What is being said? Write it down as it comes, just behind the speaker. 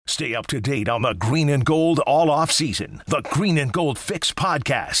Stay up to date on the Green and Gold all off season. The Green and Gold Fix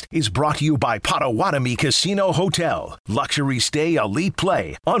podcast is brought to you by Potawatomi Casino Hotel. Luxury stay, elite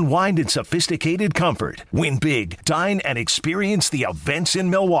play, unwind in sophisticated comfort. Win big, dine, and experience the events in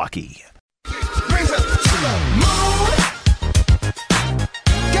Milwaukee. Brings us to the moon.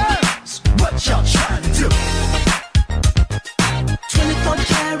 Girls, what y'all trying to do? 24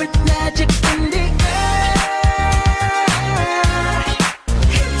 karat magic in the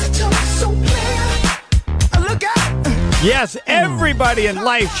Yes, everybody in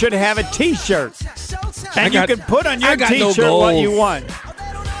life should have a T-shirt. And you can put on your T-shirt what you want.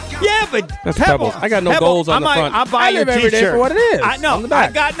 Yeah, but that's Pebbles. I got no goals on the front. I'll buy your T-shirt. Every day for what it is.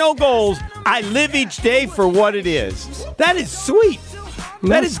 I got no goals. I live each day for what it is. That is sweet.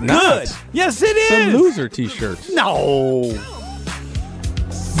 That is good. Yes, it is. It's a loser T-shirt. No.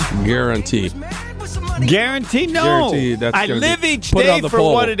 Guarantee. Guarantee? No. Guarantee I live each day for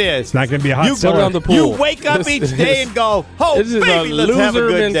what it is. It's not going to be a hot You put it on the pool. You wake up each day and go, oh, this is baby, a let's have a loser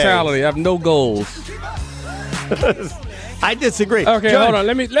good mentality. day. I have no goals. I disagree. Okay, John, hold on.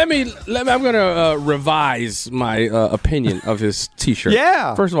 Let me. I'm going to revise my opinion of his T-shirt.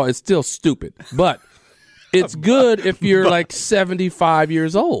 Yeah. First of all, it's still stupid, but it's good if you're like 75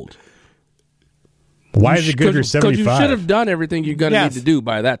 years old. Why is it good if you're 75? Because you should have done everything you're going to need to do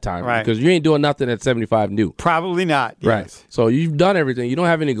by that time. Right. Because you ain't doing nothing at 75 new. Probably not. Yes. Right. So you've done everything. You don't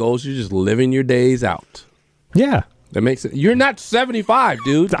have any goals. You're just living your days out. Yeah. That makes it. You're not 75,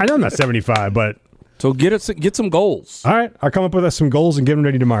 dude. I know I'm not 75, but... So get some goals. All right. I'll come up with some goals and get them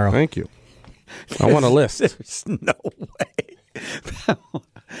ready tomorrow. Thank you. I want a list. There's no way.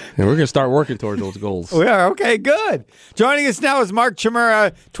 And we're going to start working towards those goals. We are. Okay, good. Joining us now is Mark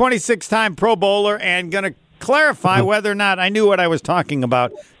Chmura, 26-time Pro Bowler, and going to clarify whether or not I knew what I was talking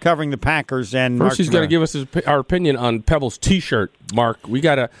about covering the Packers. And first, he's going to give us our opinion on Pebble's T-shirt. Mark,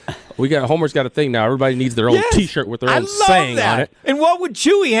 Homer's got a thing now. Everybody needs their own T-shirt with their own saying on it. And what would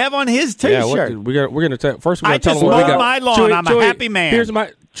Chewy have on his T-shirt? Yeah, we're going to first. We're going to tell him what we got. my lawn. Chewy, I'm a happy man. Here's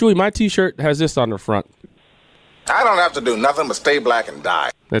my Chewy. My T-shirt has this on the front. I don't have to do nothing but stay black and die.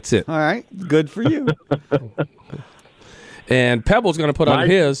 That's it. All right. Good for you. And Pebble's going to put on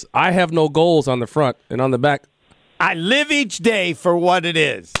his, I have no goals on the front, and on the back, I live each day for what it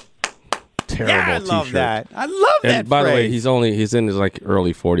is. Terrible I T-shirt. love that. I love that And by the way, phrase. he's in his like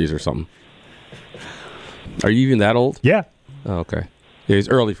early 40s or something. Are you even that old? Yeah. Oh, okay. Yeah, he's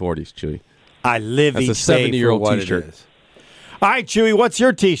early 40s, Chewy. I live That's each a day 70-year-old for what T-shirt. it is. All right, Chewy, what's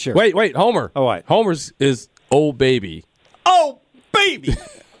your T-shirt? Wait, Homer. Oh, what? Homer's is Oh Baby. Oh, baby.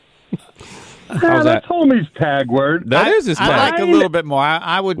 How's that? That's homie's tag word. That is his tag. I like a little bit more.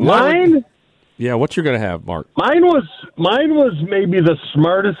 I would. Mine? Yeah, what you're going to have, Mark? Mine was maybe the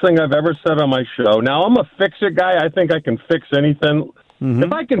smartest thing I've ever said on my show. Now, I'm a fix-it guy. I think I can fix anything. Mm-hmm.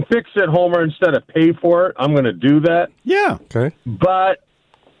 If I can fix it, Homer, instead of pay for it, I'm going to do that. Yeah. Okay. But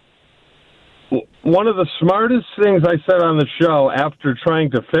one of the smartest things I said on the show after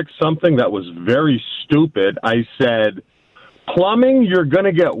trying to fix something that was very stupid, I said, plumbing, you're going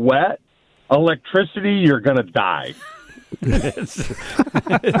to get wet. Electricity, you're going to die. I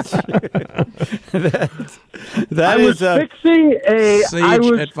was fixing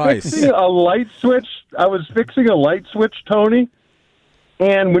a light switch. I was fixing a light switch, Tony.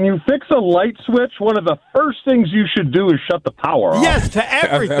 And when you fix a light switch, one of the first things you should do is shut the power off. Yes, to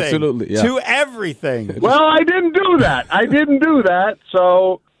everything. Absolutely, yeah. To everything. Well, I didn't do that.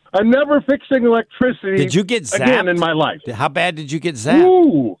 So I'm never fixing electricity. Did you get zapped? Again in my life? How bad did you get zapped?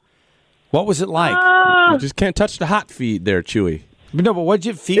 Ooh. What was it like? You just can't touch the hot feed there, Chewy. No, but what'd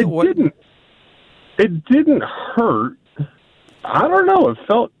you feel? It didn't hurt. I don't know. It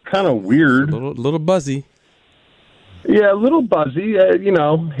felt kind of weird. A little buzzy. Yeah, a little buzzy.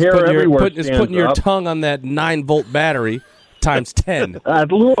 Hair everywhere. It's putting your tongue on that 9-volt battery times 10. A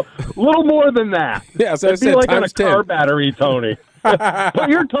little more than that. Yeah, so It'd be like on a 10. car battery, Tony. Put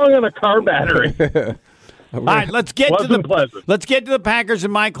your tongue on a car battery. All right, let's get to the Packers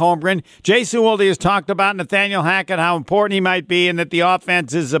and Mike Holmgren. Jason Wilde has talked about Nathaniel Hackett, how important he might be, and that the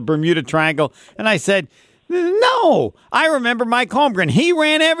offense is a Bermuda Triangle. And I said, no. I remember Mike Holmgren. He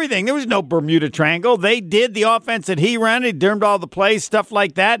ran everything. There was no Bermuda Triangle. They did the offense that he ran. He dermed all the plays, stuff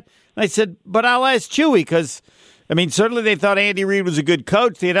like that. And I said, but I'll ask Chewy because, certainly they thought Andy Reid was a good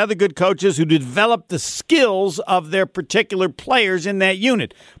coach. They had other good coaches who developed the skills of their particular players in that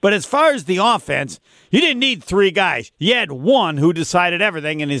unit. But as far as the offense, you didn't need 3 guys. You had one who decided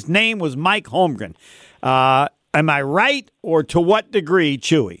everything, and his name was Mike Holmgren. Am I right, or to what degree,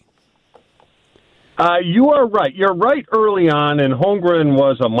 Chewy? You are right. You're right early on, and Holmgren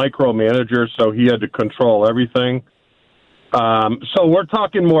was a micromanager, so he had to control everything. So we're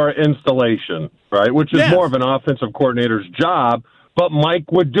talking more installation, right, which is more of an offensive coordinator's job, but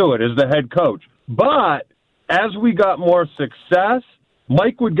Mike would do it as the head coach. But as we got more success,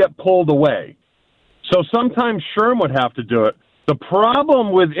 Mike would get pulled away. So sometimes Sherm would have to do it. The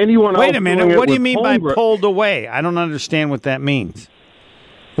problem with anyone else... Wait a minute. What do you mean by pulled away? I don't understand what that means.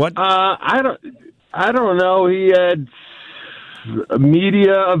 What? I don't know. He had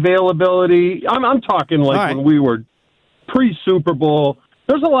media availability. I'm talking like when we were pre-Super Bowl.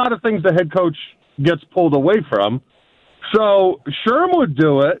 There's a lot of things the head coach gets pulled away from. So Sherm would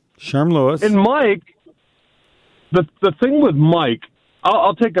do it. Sherm Lewis. And Mike, the thing with Mike,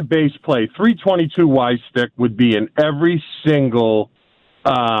 I'll take a base play. 322 Y stick would be in every single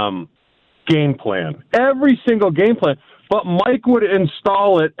game plan. Every single game plan. But Mike would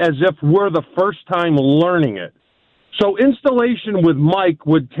install it as if we're the first time learning it. So installation with Mike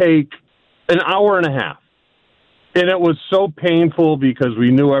would take an hour and a half. And it was so painful because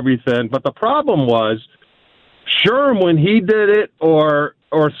we knew everything. But the problem was, Sherm, when he did it, or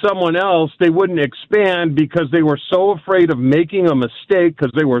someone else, they wouldn't expand because they were so afraid of making a mistake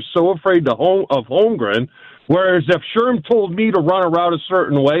because they were so afraid of Holmgren. Whereas if Sherm told me to run a route a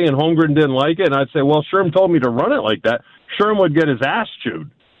certain way and Holmgren didn't like it, and I'd say, well, Sherm told me to run it like that, Sherm would get his ass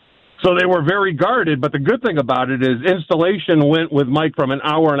chewed. So they were very guarded. But the good thing about it is installation went with Mike from an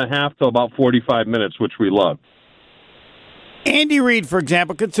hour and a half to about 45 minutes, which we love. Andy Reid, for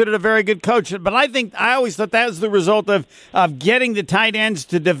example, considered a very good coach, but I always thought that was the result of getting the tight ends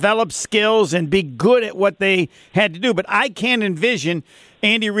to develop skills and be good at what they had to do. But I can't envision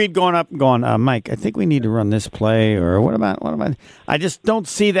Andy Reid going up and going, Mike, I think we need to run this play, or what about? I just don't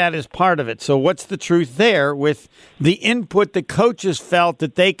see that as part of it. So what's the truth there with the input the coaches felt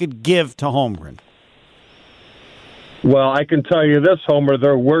that they could give to Holmgren? Well, I can tell you this, Homer,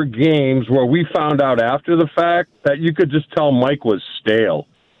 there were games where we found out after the fact that you could just tell Mike was stale.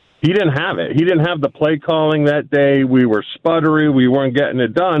 He didn't have it. He didn't have the play calling that day. We were sputtery. We weren't getting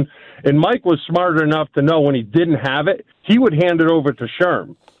it done. And Mike was smart enough to know when he didn't have it, he would hand it over to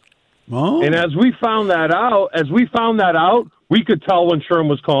Sherm. Oh. And as we found that out, we could tell when Sherm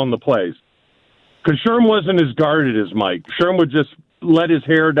was calling the plays. Because Sherm wasn't as guarded as Mike. Sherm would just let his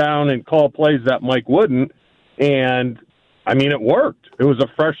hair down and call plays that Mike wouldn't. And, I mean, it worked. It was a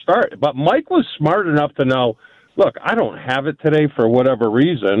fresh start. But Mike was smart enough to know, look, I don't have it today for whatever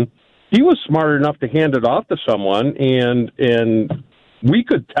reason. He was smart enough to hand it off to someone, and we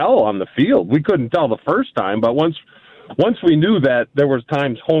could tell on the field. We couldn't tell the first time, but once we knew that there was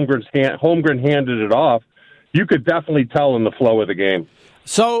times Holmgren handed it off, you could definitely tell in the flow of the game.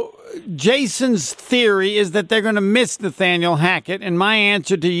 So Jason's theory is that they're going to miss Nathaniel Hackett, and my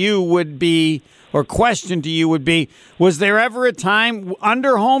answer to you would be, or question to you would be, was there ever a time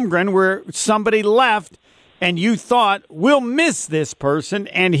under Holmgren where somebody left and you thought, we'll miss this person,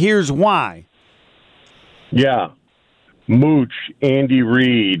 and here's why? Yeah. Mooch, Andy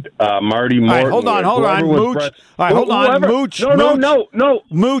Reid, Marty Morton. All right, hold on, Mooch. All right, hold on, Mooch. No.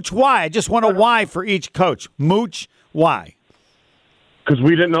 Mooch, why? I just want a why for each coach. Mooch, why? Because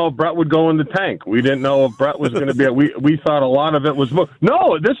we didn't know if Brett would go in the tank. We didn't know if Brett was going to be. We thought a lot of it was.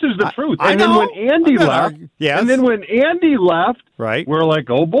 No, this is the truth. Then when Andy left, and then when Andy left, right, we're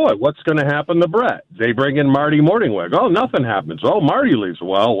like, oh boy, what's going to happen to Brett? They bring in Marty Morningweg. Oh, nothing happens. Oh, Marty leaves.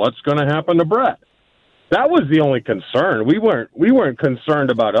 Well, what's going to happen to Brett? That was the only concern. We weren't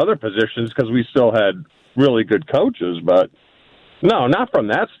concerned about other positions because we still had really good coaches, but. No, not from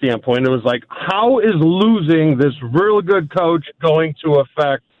that standpoint. It was like, how is losing this real good coach going to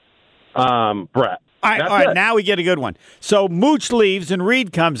affect Brett? All right, now we get a good one. So Mooch leaves and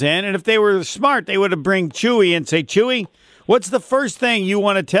Reid comes in, and if they were smart, they would have bring Chewy and say, Chewy, what's the first thing you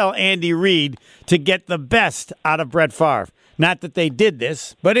want to tell Andy Reid to get the best out of Brett Favre? Not that they did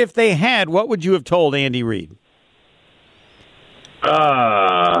this, but if they had, what would you have told Andy Reid?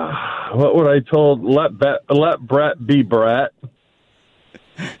 What would I told? Let Brett be Brett.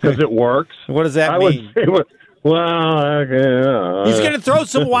 Because it works. What does that mean? Would say, well, he's going to throw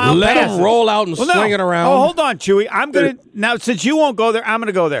some wild Let passes. him roll out and swing it around. Oh, hold on, Chewy. I'm going to now, since you won't go there, I'm going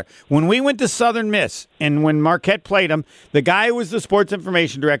to go there. When we went to Southern Miss, and when Marquette played him, the guy who was the sports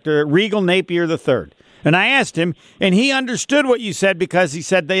information director, Regal Napier III. And I asked him, and he understood what you said because he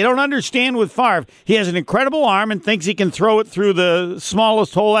said they don't understand with Favre. He has an incredible arm and thinks he can throw it through the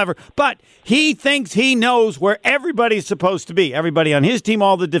smallest hole ever. But he thinks he knows where everybody's supposed to be. Everybody on his team,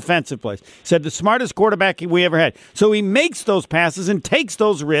 all the defensive plays. Said the smartest quarterback we ever had. So he makes those passes and takes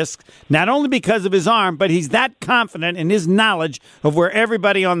those risks, not only because of his arm, but he's that confident in his knowledge of where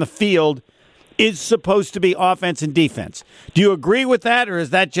everybody on the field is supposed to be offense and defense. Do you agree with that, or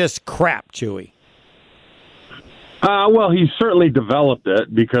is that just crap, Chewy? Well, he certainly developed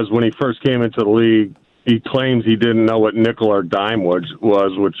it because when he first came into the league, he claims he didn't know what nickel or dime was,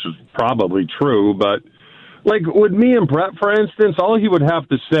 which is probably true. But, like, with me and Brett, for instance, all he would have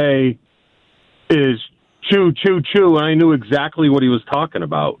to say is chew, chew, chew, and I knew exactly what he was talking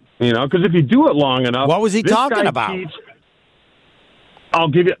about. You know, because if you do it long enough... What was he talking about? I'll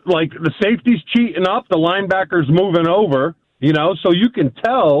give you, like, the safety's cheating up, the linebacker's moving over, you know, so you can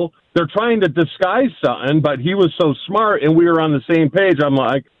tell they're trying to disguise something, but he was so smart and we were on the same page. I'm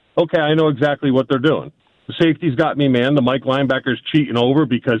like, okay, I know exactly what they're doing. The safety's got me, man. The Mike linebacker's cheating over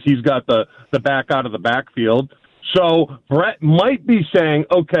because he's got the back out of the backfield. So Brett might be saying,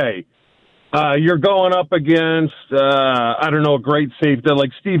 okay, you're going up against, I don't know, a great safety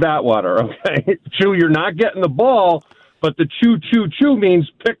like Steve Atwater, okay? Chew, you're not getting the ball, but the chew, chew, chew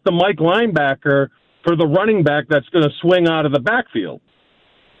means pick the Mike linebacker for the running back that's going to swing out of the backfield.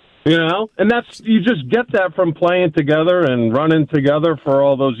 You know? And you just get that from playing together and running together for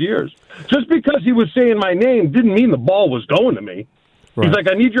all those years. Just because he was saying my name didn't mean the ball was going to me. Right. He's like,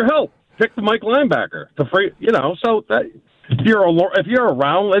 I need your help. Pick the Mike linebacker. You know, so that, if you're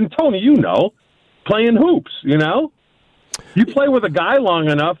around, and Tony, you know, playing hoops, you know? You play with a guy long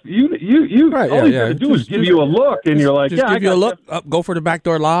enough, you right, all you got to do is give you a look, and you're like, just give you a look, go for the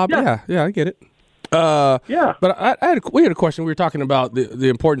backdoor lob. Yeah, I get it. Yeah, but we had a question. We were talking about the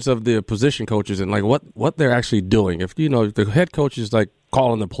importance of the position coaches and like what they're actually doing. If if the head coach is like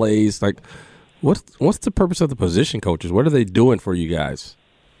calling the plays, like what's the purpose of the position coaches? What are they doing for you guys?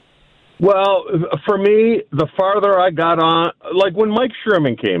 Well, for me, the farther I got on, like when Mike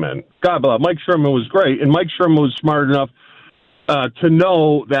Sherman came in, God bless, Mike Sherman was great, and Mike Sherman was smart enough to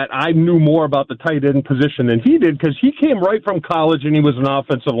know that I knew more about the tight end position than he did because he came right from college and he was an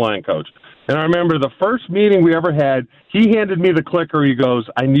offensive line coach. And I remember the first meeting we ever had, he handed me the clicker. He goes,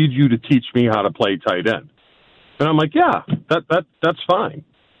 I need you to teach me how to play tight end. And I'm like, yeah, that's fine.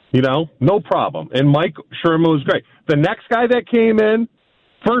 You know, no problem. And Mike Sherman was great. The next guy that came in,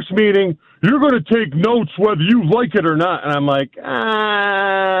 first meeting, you're going to take notes whether you like it or not. And I'm like,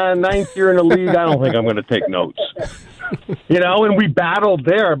 ninth year in the league, I don't think I'm going to take notes. You know, and we battled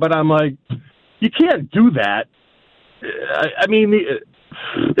there, but I'm like, you can't do that. I mean,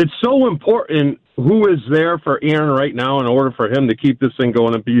 it's so important who is there for Aaron right now in order for him to keep this thing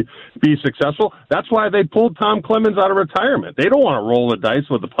going and be successful. That's why they pulled Tom Clemens out of retirement. They don't want to roll the dice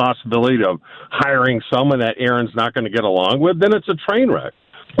with the possibility of hiring someone that Aaron's not going to get along with. Then it's a train wreck.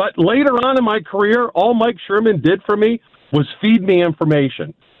 But later on in my career, all Mike Sherman did for me was feed me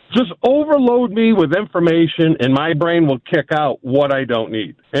information. Just overload me with information, and my brain will kick out what I don't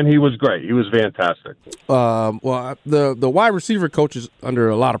need. And he was great. He was fantastic. Well, the wide receiver coach is under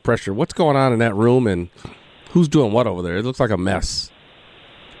a lot of pressure. What's going on in that room, and who's doing what over there? It looks like a mess.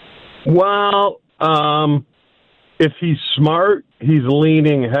 Well, if he's smart, he's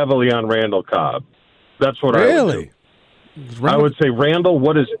leaning heavily on Randall Cobb. That's what I would do. I would say, Randall,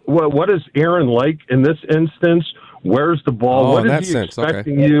 what is Aaron like in this instance? Where's the ball? What is he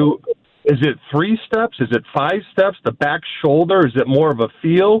expecting you? Is it 3 steps? Is it 5 steps? The back shoulder? Is it more of a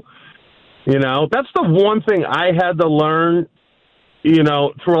feel? You know, that's the one thing I had to learn, you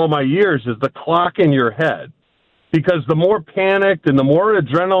know, through all my years is the clock in your head. Because the more panicked and the more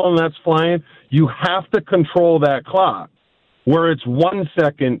adrenaline that's flying, you have to control that clock. Where it's 1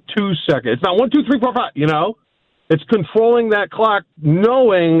 second, 2 seconds. It's not 1, 2, 3, 4, 5, you know? It's controlling that clock,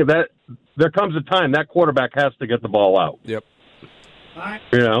 knowing that there comes a time that quarterback has to get the ball out. Yep.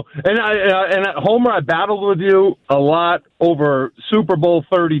 You know, and at Homer, I battled with you a lot over Super Bowl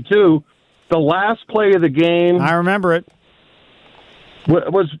 32. The last play of the game, I remember it,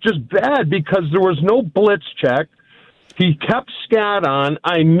 was just bad because there was no blitz check. He kept scat on.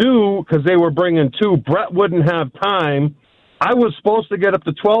 I knew because they were bringing 2. Brett wouldn't have time. I was supposed to get up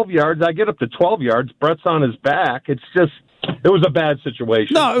to 12 yards. I get up to 12 yards. Brett's on his back. It was a bad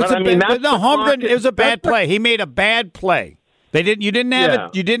situation. No, it was a bad play. He made a bad play. You didn't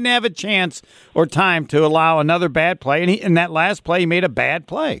have a chance or time to allow another bad play. And in that last play, he made a bad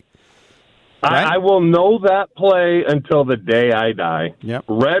play. Right? I will know that play until the day I die. Yep.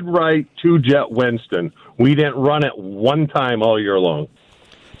 Red right, 2-jet Winston. We didn't run it one time all year long.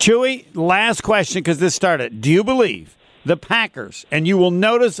 Chewy, last question because this started. Do you believe the Packers, and you will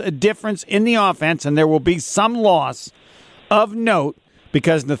notice a difference in the offense, and there will be some loss of note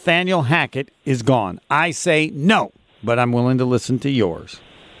because Nathaniel Hackett is gone? I say no, but I'm willing to listen to yours.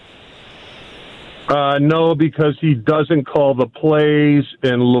 No, because he doesn't call the plays,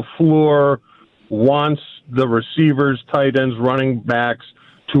 and LaFleur wants the receivers, tight ends, running backs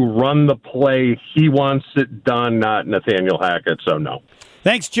to run the play. He wants it done, not Nathaniel Hackett, so no.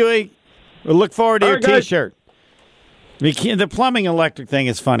 Thanks, Chewy. We'll look forward to your T-shirt. The plumbing electric thing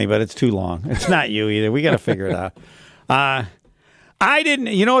is funny, but it's too long. It's not you either. We got to figure it out. I didn't.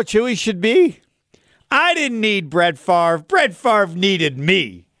 You know what Chewy should be? I didn't need Brett Favre. Brett Favre needed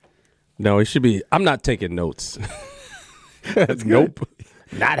me. No, he should be. I'm not taking notes. Nope.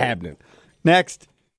 Not happening. Next.